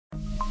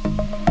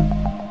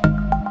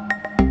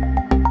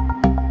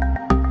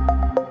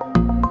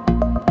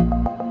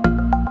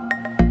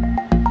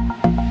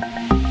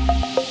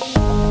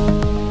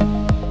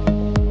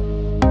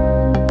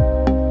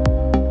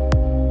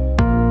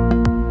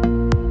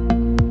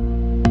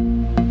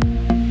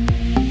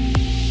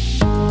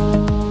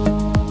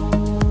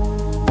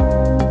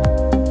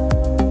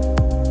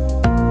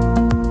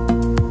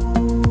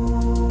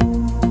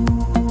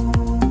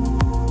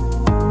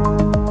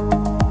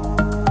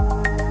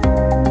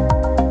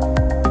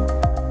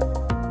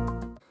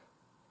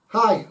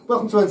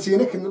to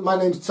N-Scenic, and my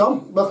name's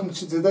Tom. Welcome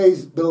to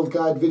today's build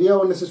guide video,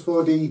 and this is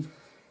for the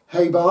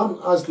hay barn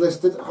as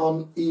listed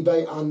on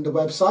eBay and the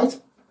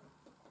website.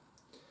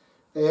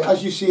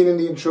 As you've seen in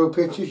the intro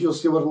pictures, you'll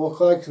see what it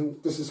looks like,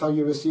 and this is how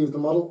you receive the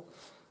model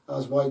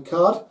as white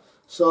card.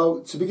 So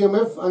to begin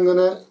with, I'm going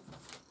to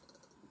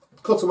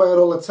cut away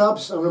all the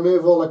tabs and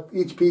remove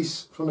each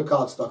piece from the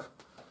cardstock.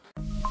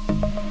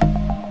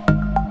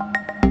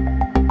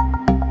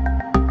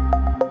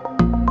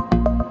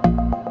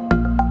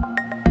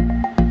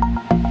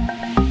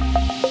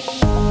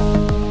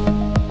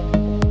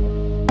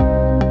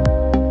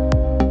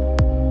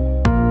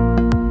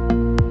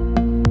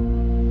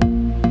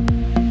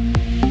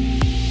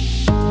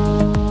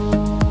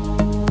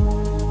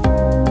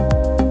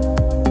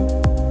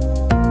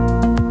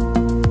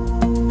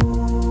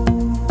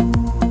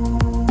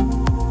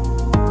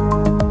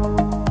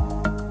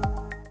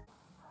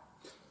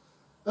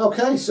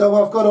 Okay, so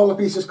I've got all the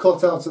pieces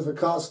cut out of the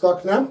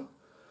cardstock now.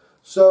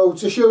 So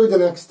to show you the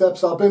next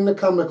steps, I'll bring the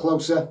camera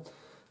closer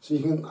so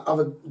you can have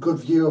a good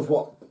view of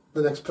what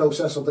the next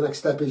process or the next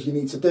step is you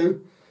need to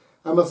do,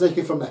 and we'll take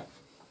it from there.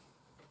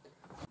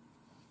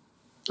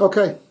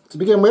 Okay, to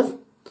begin with,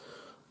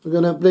 we're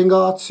going to bring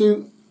our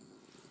two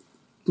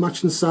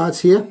matching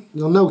sides here.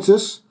 You'll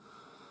notice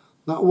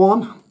that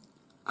one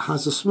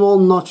has a small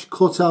notch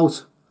cut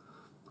out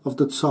of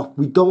the top.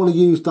 We don't want to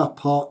use that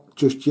part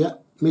just yet.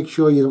 Make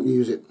sure you don't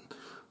use it.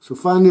 So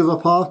find the other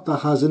part that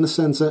has in the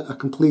centre a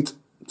complete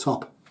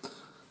top.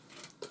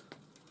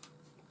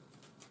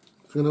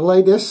 We're going to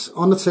lay this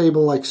on the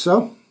table like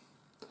so.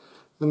 I'm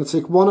going to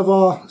take one of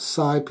our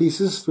side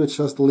pieces which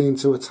has the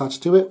lean-to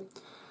attached to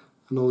it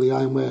and all the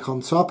ironwork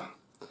on top,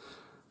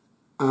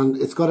 and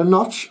it's got a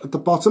notch at the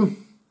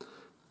bottom,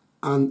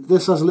 and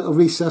this has a little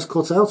recess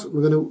cut out.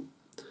 We're going to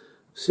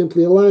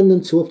simply align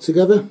them two up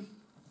together,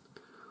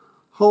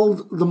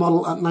 hold the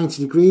model at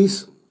 90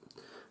 degrees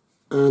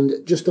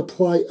and just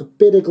apply a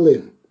bit of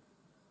glue.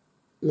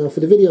 Now for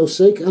the video's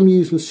sake, I'm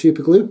using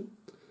super glue,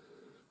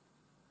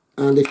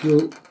 and if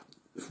you've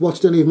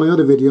watched any of my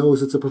other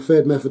videos, it's a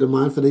preferred method of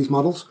mine for these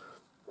models,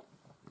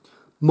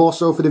 more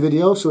so for the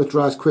video so it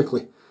dries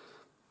quickly.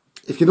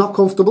 If you're not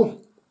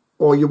comfortable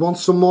or you want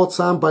some more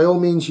time, by all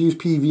means use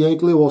PVA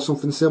glue or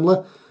something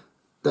similar.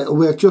 That'll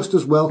work just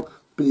as well,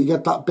 but you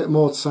get that bit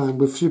more time.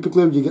 With super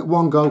glue you get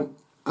one go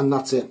and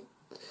that's it.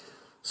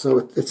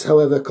 So it's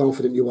however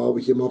confident you are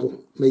with your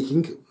model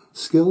making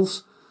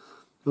skills.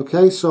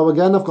 Okay, so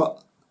again I've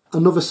got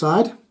another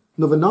side,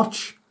 another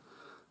notch,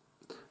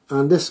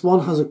 and this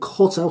one has a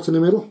cut out in the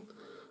middle.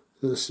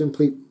 I'm going to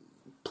simply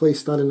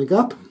place that in the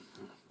gap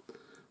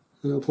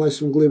and apply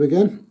some glue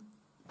again,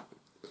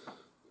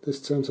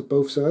 this time to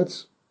both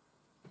sides.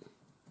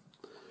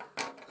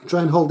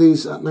 Try and hold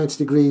these at 90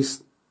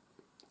 degrees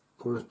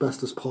or as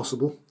best as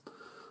possible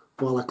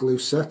while that glue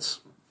sets.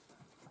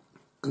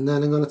 And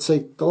then I'm going to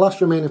take the last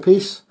remaining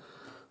piece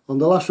on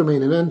the last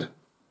remaining end,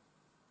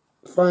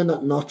 find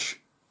that notch,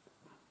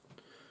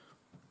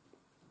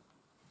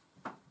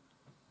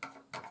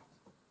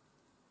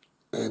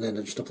 and then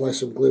I just apply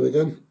some glue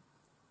again.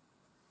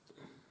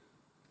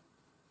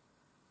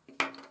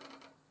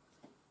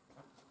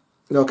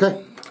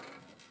 Okay,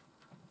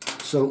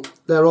 so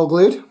they're all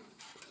glued.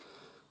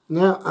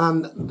 Now,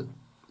 and I'm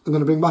going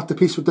to bring back the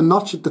piece with the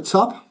notch at the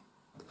top.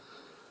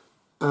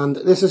 And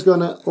this is going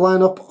to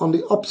line up on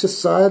the opposite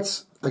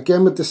sides,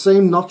 again with the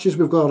same notches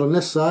we've got on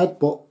this side,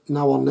 but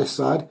now on this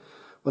side.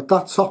 But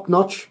that top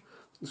notch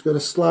is going to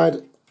slide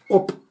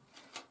up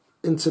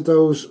into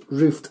those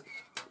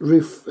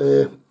roof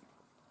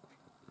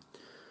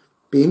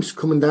beams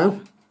coming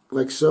down,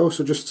 like so.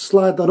 So just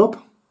slide that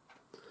up,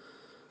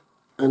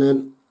 and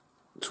then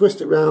twist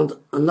it round,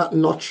 and that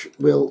notch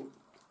will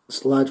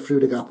slide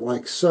through the gap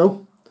like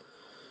so.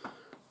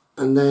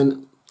 And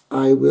then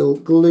I will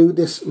glue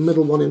this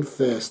middle one in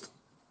first.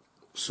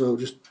 So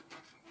just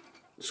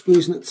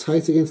squeezing it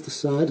tight against the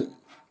side. I'm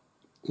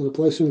going to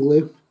apply some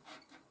glue.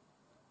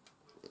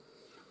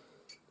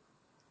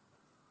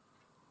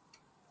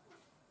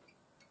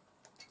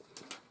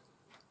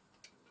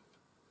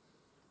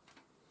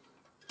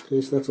 Okay,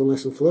 so that's all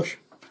nice and flush.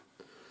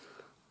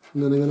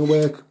 And then I'm going to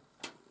work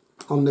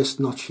on this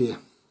notch here.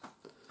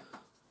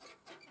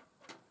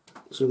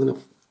 So I'm going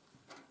to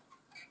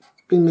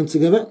bring them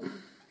together.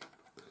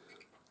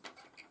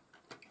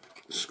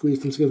 Squeeze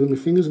them together with my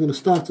fingers. I'm going to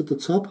start at the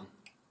top,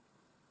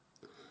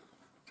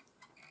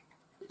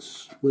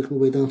 work my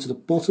way down to the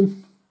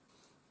bottom.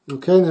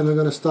 Okay, and then I'm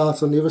going to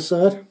start on the other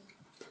side.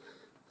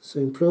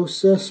 Same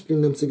process,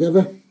 bring them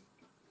together.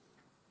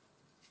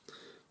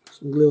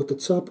 Some glue at the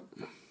top.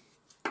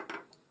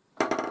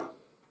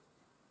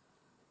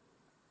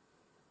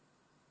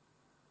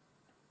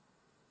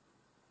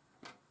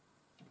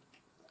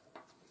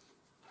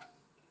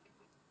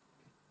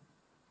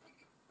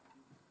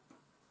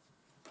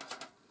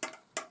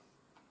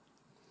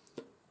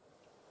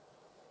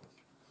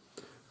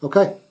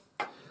 Okay,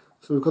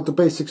 so we've got the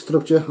basic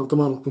structure of the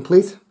model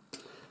complete.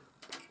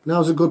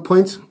 Now's a good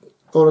point,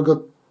 or a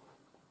good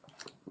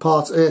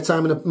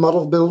time in a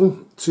model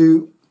building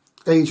to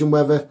age and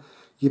whether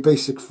your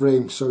basic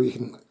frame, so you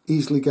can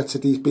easily get to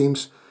these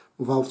beams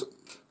without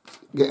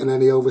getting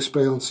any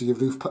overspray onto your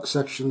roof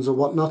sections or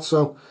whatnot.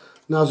 So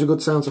now's a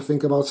good time to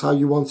think about how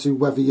you want to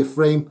weather your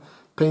frame,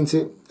 paint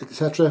it,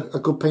 etc. A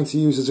good paint to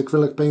use is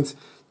acrylic paint.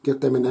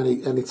 Get them in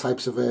any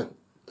types of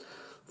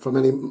from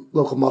any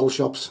local model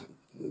shops,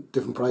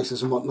 different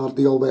prices and whatnot.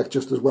 They all work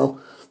just as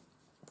well.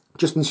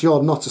 Just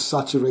ensure not to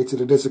saturate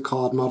it. It is a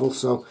card model,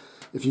 so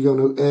if you're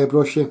going to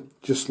airbrush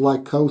it, just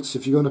light coats.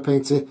 If you're going to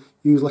paint it,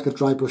 use like a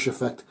dry brush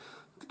effect.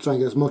 Try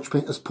and get as much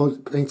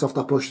paint off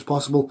that brush as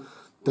possible,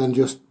 then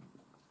just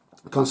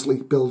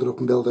constantly build it up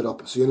and build it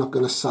up, so you're not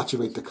going to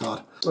saturate the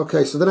card.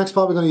 Okay, so the next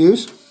part we're going to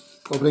use,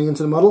 I'll bring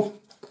into the model,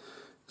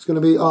 it's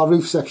going to be our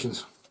roof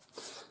sections.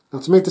 Now,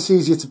 to make this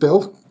easier to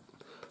build,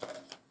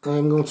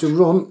 I'm going to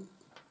run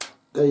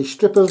a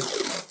strip of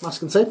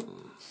masking tape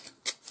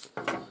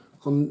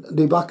on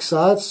the back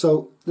side.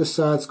 So this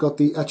side's got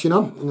the etching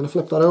on. I'm going to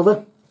flip that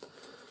over.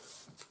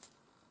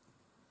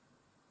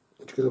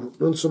 I'm just going to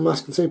run some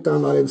masking tape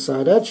down that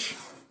inside edge.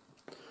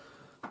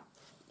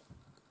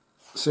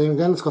 Same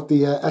again, it's got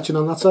the etching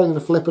on that side. I'm going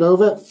to flip it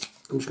over.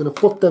 I'm just going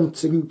to put them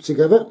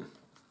together.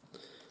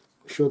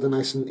 Make sure they're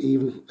nice and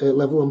even,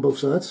 level on both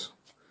sides.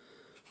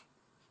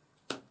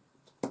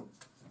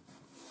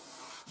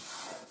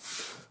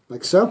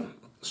 Like so.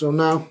 So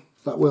now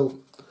that will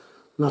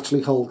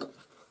naturally hold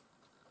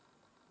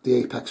the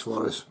apex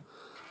for us.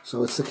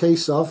 So it's a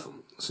case of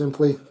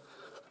simply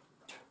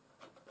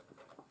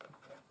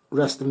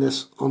resting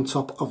this on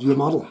top of your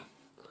model.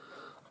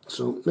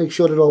 So make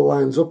sure it all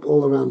lines up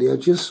all around the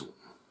edges.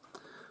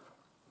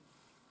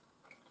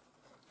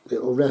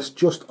 It'll rest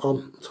just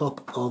on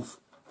top of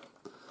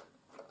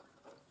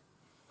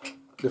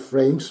the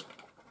frames,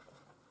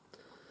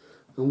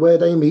 and where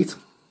they meet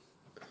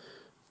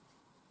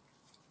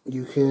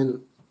you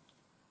can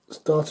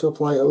start to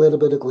apply a little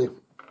bit of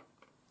glue.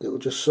 It will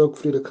just soak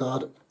through the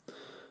card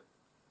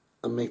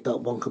and make that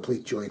one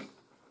complete join.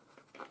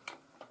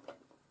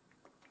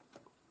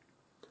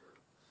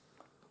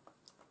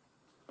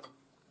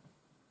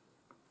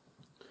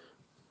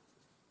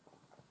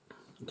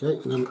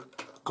 Okay, and then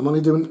I'm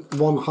only doing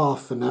one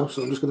half for now,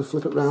 so I'm just going to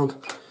flip it round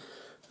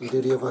and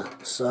do the other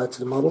side to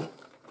the model.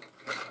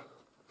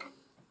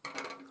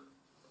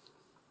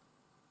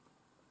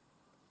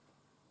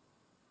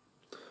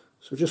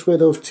 So just where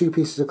those two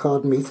pieces of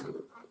card meet, so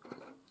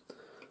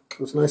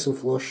it's nice and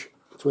flush,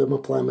 that's where I'm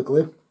applying my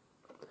glue.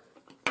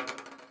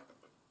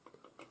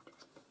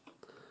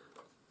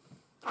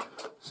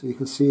 So you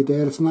can see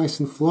there it's nice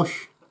and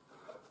flush,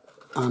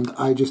 and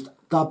I just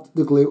dab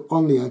the glue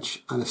on the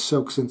edge and it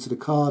soaks into the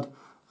card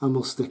and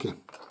will stick in.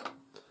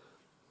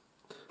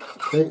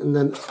 Okay, and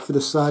then for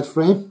the side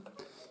frame,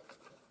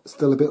 it's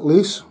still a bit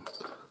loose,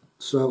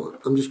 so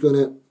I'm just going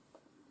to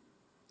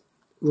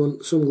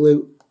run some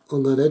glue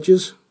on that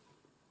edges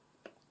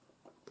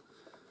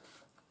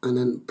and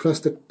then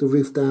press the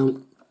roof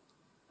down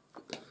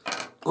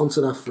onto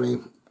that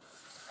frame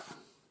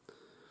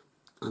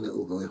and it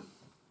will glue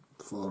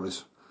for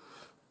us.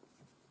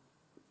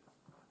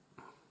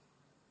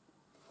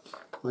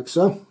 Like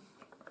so.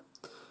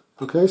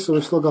 Okay, so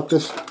we've still got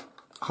this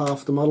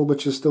half the model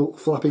which is still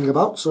flapping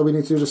about, so we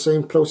need to do the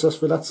same process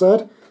for that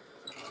side.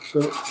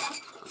 So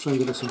I'll try and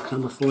get this on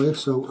camera for you.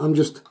 So I'm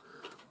just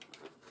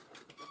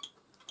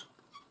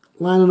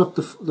lining up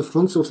the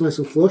front so it's nice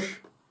and flush.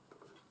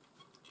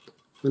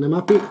 When I'm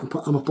happy,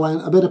 I'm applying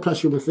a bit of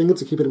pressure with my finger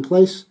to keep it in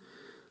place,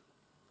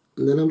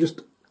 and then I'm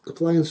just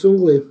applying some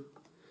glue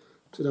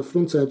to the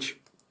front edge.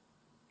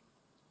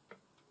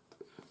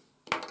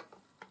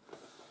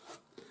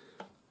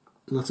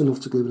 And that's enough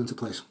to glue it into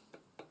place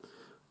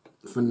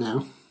for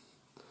now.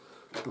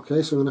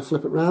 Okay, so I'm going to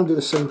flip it round, do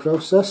the same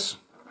process.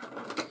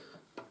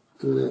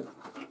 I'm going to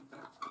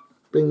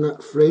bring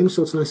that frame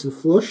so it's nice and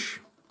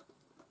flush.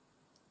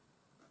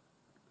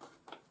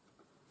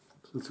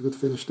 So that's a good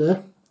finish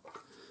there.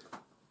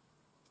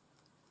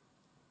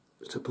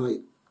 Just apply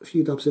a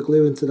few dabs of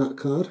glue into that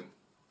card.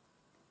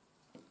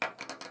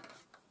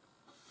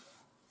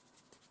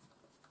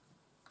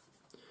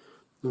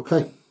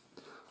 Okay,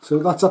 so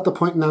that's at the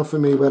point now for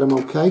me where I'm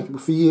okay.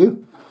 But for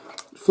you,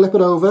 flip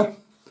it over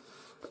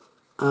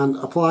and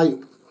apply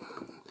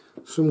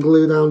some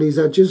glue down these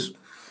edges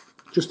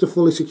just to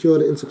fully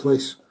secure it into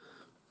place.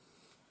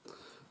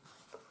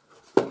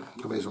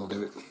 I may as well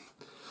do it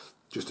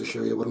just to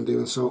show you what I'm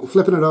doing. So I'm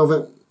flipping it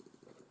over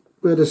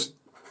where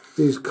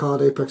these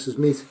card apexes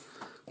meet.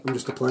 I'm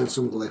just applying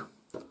some glue,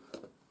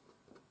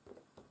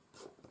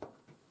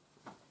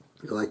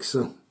 like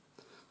so.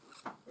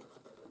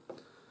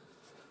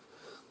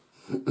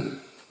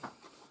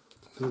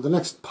 Now the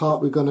next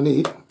part we're going to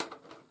need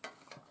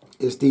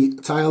is the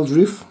tiled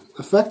roof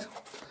effect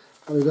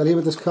that we've got here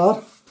with this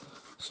card.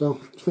 So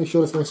just make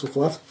sure it's nice and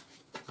flat.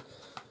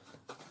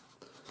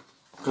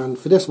 And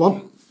for this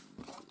one,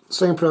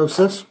 same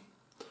process.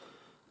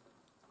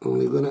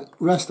 Only going to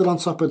rest it on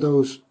top of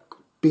those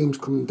beams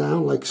coming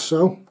down like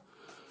so.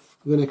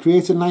 I'm going to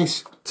create a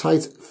nice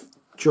tight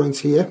joint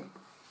here.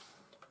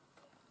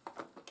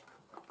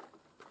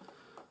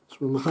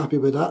 So I'm happy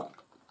with that.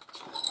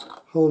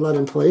 hold that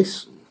in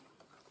place,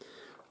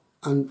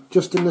 and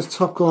just in this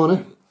top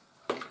corner,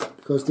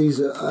 because these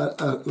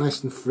are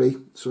nice and free,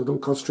 so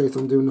don't concentrate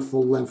on doing the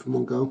full length in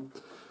one go.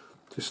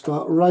 Just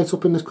start right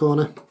up in this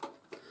corner,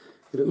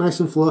 get it nice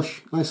and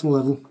flush, nice and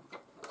level,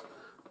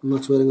 and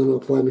that's where I'm going to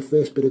apply my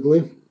first bit of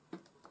glue,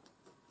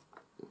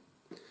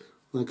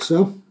 like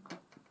so.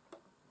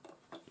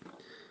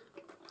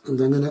 And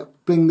then I'm going to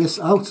bring this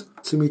out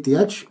to meet the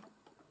edge.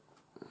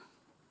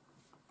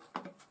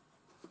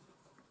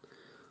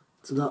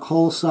 So that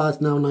whole side's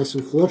now nice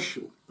and flush,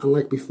 and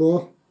like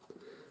before,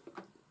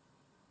 I'm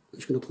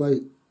just going to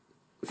apply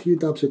a few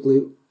dabs of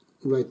glue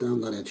right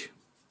down that edge.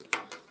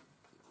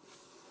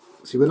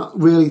 See, we're not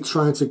really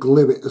trying to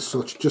glue it as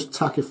such, just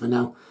tack it for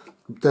now,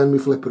 then we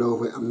flip it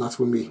over, and that's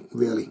when we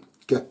really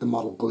get the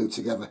model glued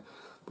together.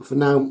 But for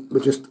now, we're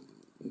just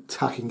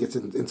tacking it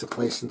into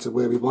place, into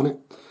where we want it.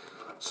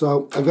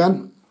 So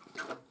again,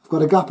 I've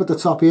got a gap at the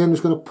top here. I'm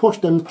just going to push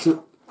them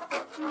to,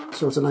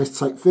 so it's a nice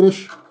tight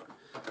finish.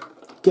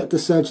 Get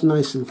this edge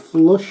nice and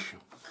flush,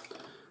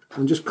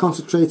 and just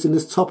concentrate in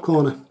this top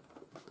corner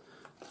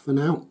for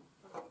now.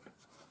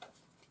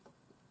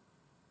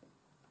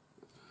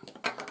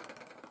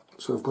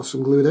 So I've got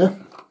some glue there.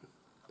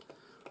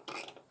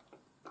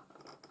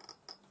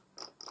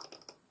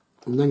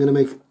 I'm then going to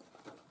make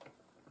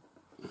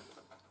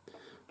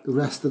the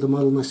rest of the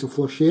model nice and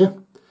flush here,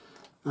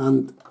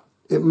 and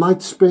it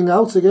might spring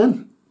out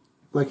again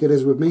like it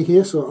is with me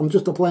here, so I'm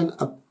just applying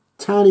a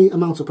tiny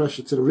amount of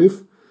pressure to the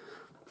roof.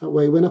 That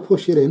way when I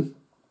push it in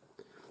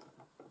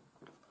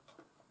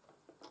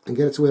and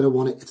get it to where I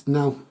want it, it's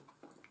now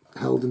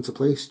held into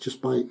place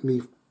just by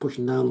me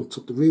pushing down on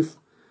top of the roof.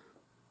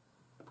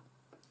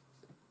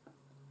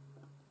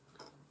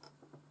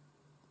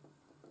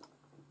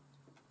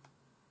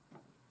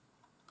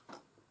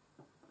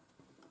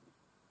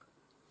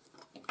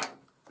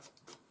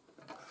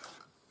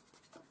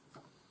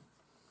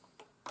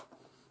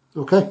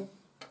 Okay,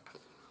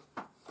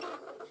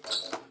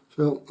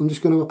 so I'm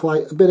just going to apply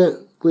a bit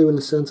of glue in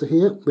the centre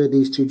here where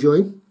these two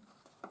join.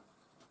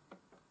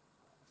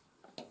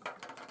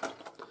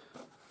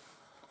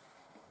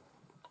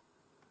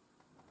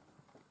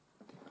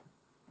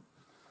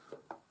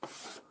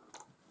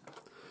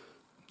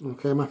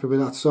 Okay, I'm happy with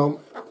that.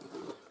 So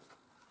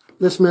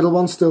this middle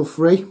one's still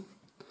free,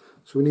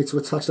 so we need to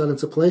attach that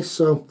into place.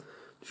 So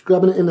just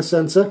grabbing it in the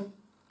centre.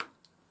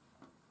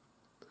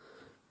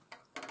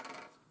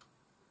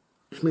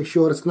 Just make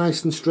sure it's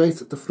nice and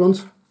straight at the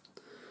front,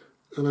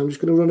 and I'm just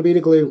going to run a bit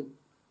of glue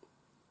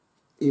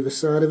either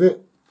side of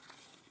it,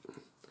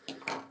 and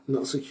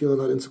that'll secure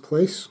that into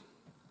place.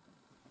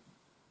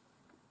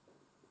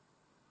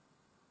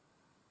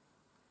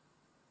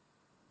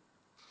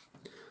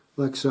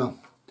 Like so.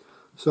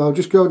 So I'll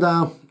just go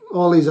down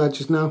all these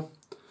edges now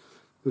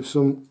with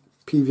some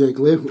PVA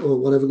glue or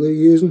whatever glue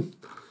you're using,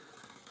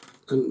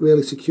 and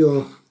really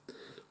secure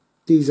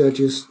these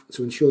edges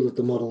to ensure that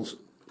the model's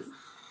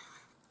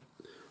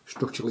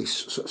structurally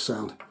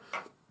sound.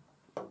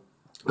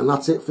 And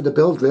that's it for the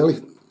build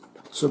really.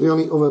 So the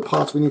only other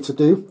parts we need to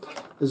do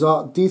is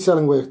our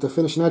detailing work, the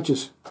finishing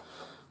edges.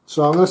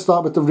 So I'm going to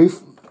start with the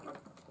roof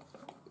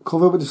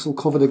cover, but this will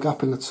cover the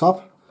gap in the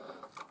top.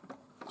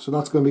 So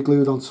that's going to be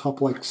glued on top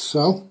like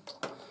so.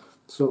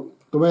 So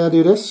the way I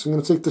do this, I'm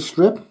going to take the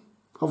strip.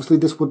 Obviously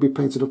this would be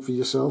painted up for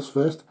yourselves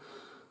first.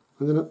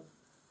 I'm going to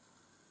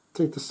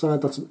take the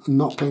side that's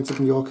not painted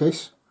in your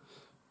case.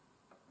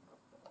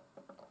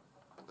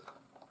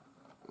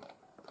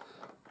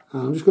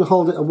 And I'm just going to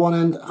hold it at one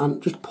end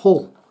and just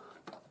pull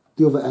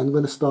the other end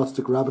when it starts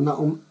to grab, and that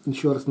will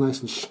ensure it's nice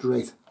and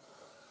straight.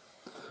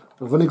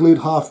 I've only glued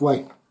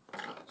halfway,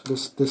 so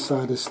this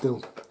side is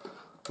still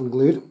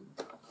unglued.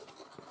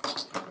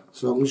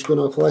 So I'm just going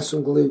to apply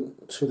some glue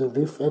to the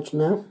roof edge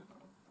now.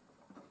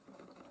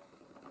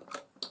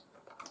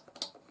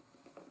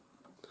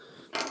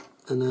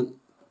 And then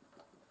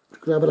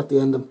grab it at the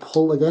end and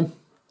pull again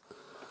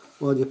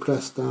while you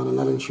press down, and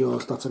that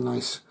ensures that's a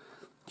nice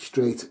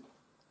straight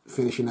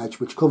finishing edge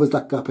which covers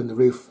that gap in the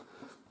roof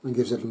and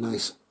gives it a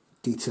nice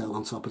detail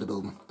on top of the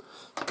building.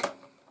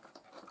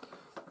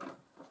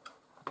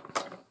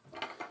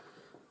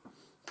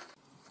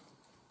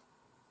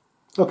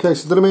 Okay,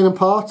 so the remaining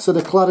parts are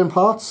the cladding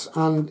parts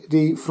and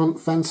the front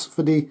fence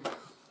for the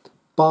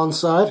barn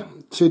side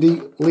to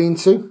the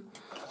lean-to.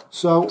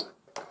 So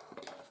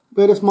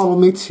where this model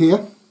meets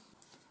here,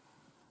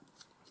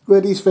 where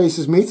these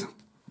faces meet,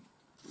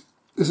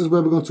 this is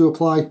where we're going to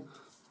apply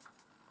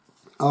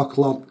our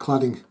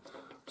cladding.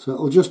 So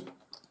it'll just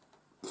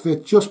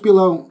fit just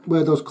below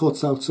where those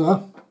cutouts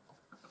are.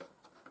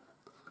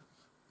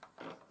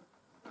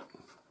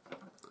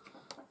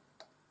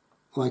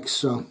 Like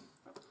so.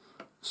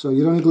 So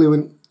you're only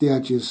gluing the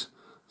edges.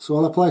 So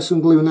I'll apply some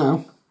glue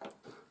now.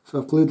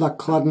 So I've glued that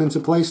cladding into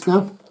place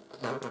now.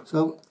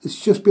 So it's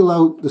just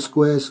below the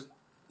squares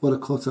what I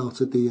cut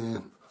out of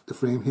the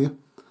frame here.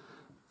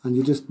 And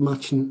you're just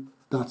matching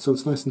that so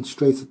it's nice and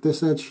straight at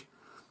this edge.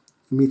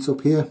 It meets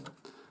up here.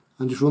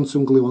 And just run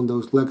some glue on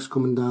those legs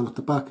coming down at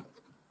the back,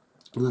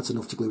 and that's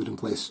enough to glue it in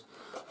place.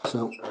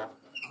 So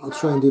I'll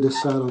try and do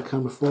this side on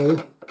camera for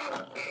you,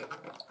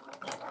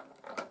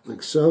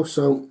 like so.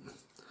 So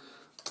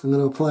I'm going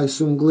to apply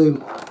some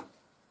glue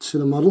to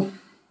the model.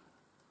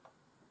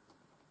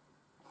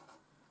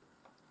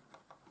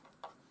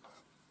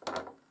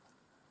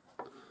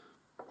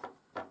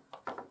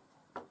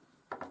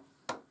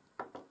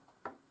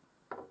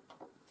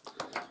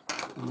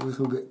 A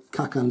little bit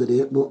cack-handed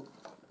here, but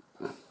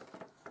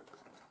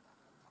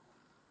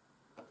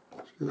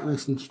just get it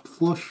nice and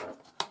flush.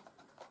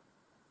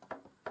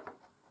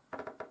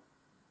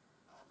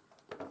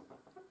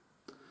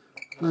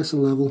 Nice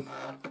and level,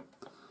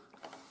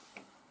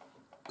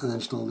 and then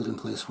just hold it in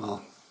place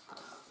while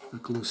the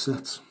glue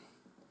sets.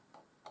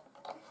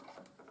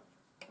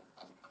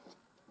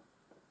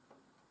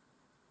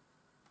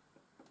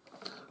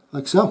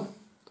 Like so.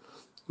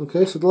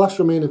 Okay, so the last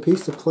remaining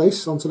piece to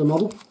place onto the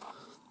model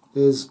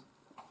is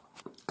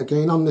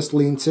again on this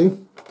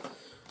lean-to,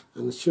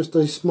 and it's just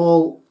a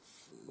small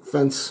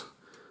fence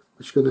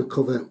which is going to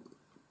cover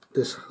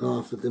this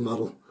half of the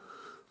model.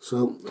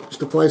 So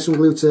just apply some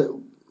glue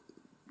to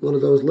one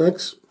of those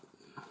legs,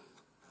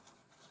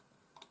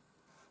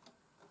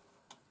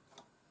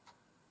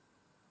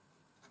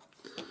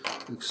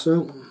 like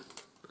so,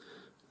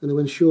 and to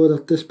ensure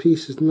that this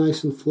piece is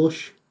nice and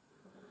flush,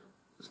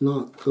 it's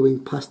not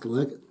going past the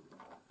leg.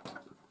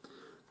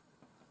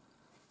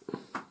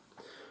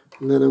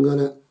 And then I'm going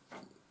to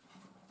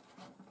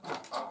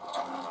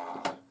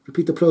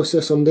repeat the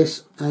process on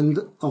this end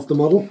of the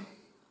model.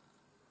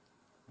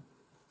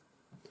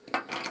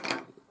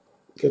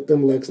 Get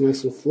them legs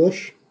nice and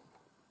flush,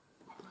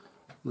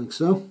 like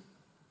so.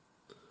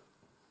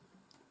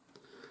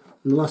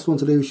 And the last one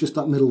to do is just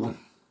that middle one.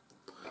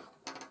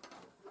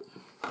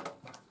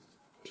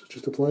 So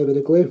just apply a bit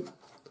of glue,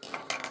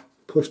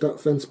 push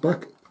that fence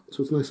back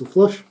so it's nice and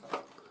flush.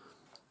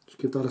 Just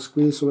give that a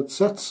squeeze so it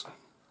sets.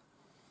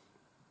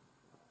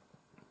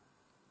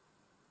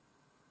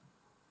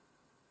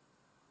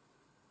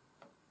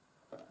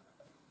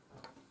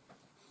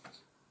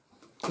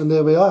 And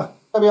there we are.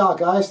 There we are,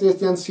 guys. There's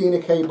the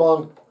N-Scenic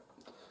K-Bon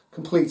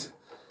complete.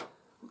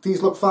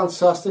 These look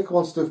fantastic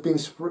once they've been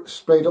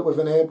sprayed up with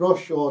an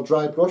airbrush or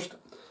dry brushed.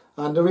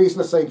 And the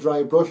reason I say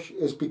dry brush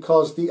is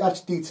because the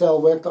etched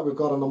detail work that we've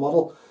got on the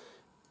model,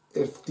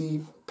 if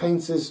the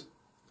paint is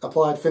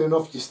applied thin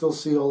enough, you still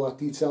see all that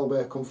detail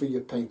work come through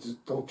your paint.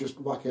 Don't just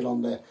whack it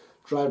on there.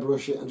 Dry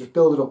brush it and just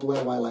build it up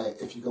layer by layer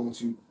if you're going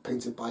to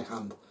paint it by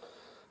hand.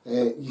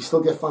 You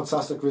still get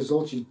fantastic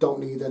results. You don't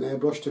need an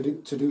airbrush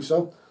to do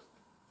so.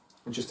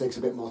 It just takes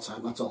a bit more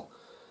time, that's all.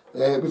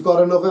 We've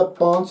got another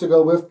barn to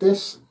go with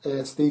this.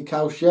 It's the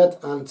cow shed,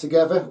 and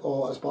together,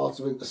 or as part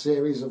of a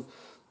series of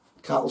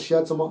cattle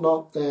sheds and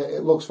whatnot,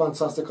 it looks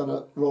fantastic on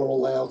a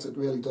rural layout, it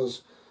really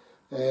does.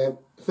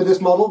 For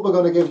this model, we're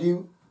going to give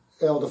you,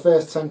 the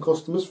first 10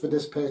 customers for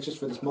this purchase,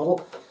 for this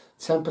model,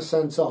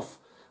 10% off.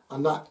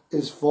 And that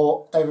is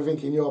for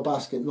everything in your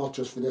basket, not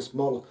just for this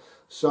model.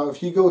 So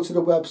if you go to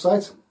the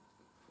website,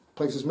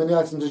 place as many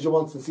items as you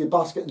want into your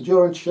basket, and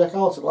during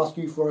checkout it'll ask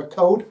you for a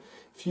code.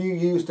 If you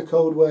use the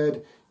code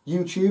word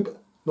YouTube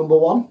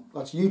 #1,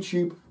 that's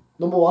YouTube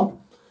 #1,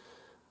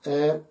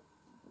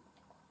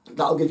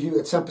 that'll give you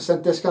a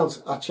 10%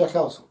 discount at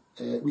checkout.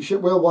 We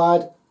ship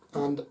worldwide,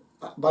 and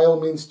by all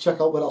means check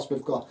out what else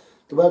we've got.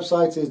 The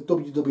website is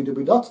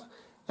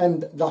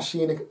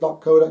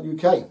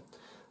www.n-scenic.co.uk.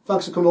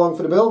 Thanks for coming along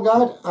for the build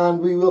guide, and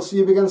we will see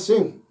you again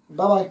soon.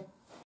 Bye bye.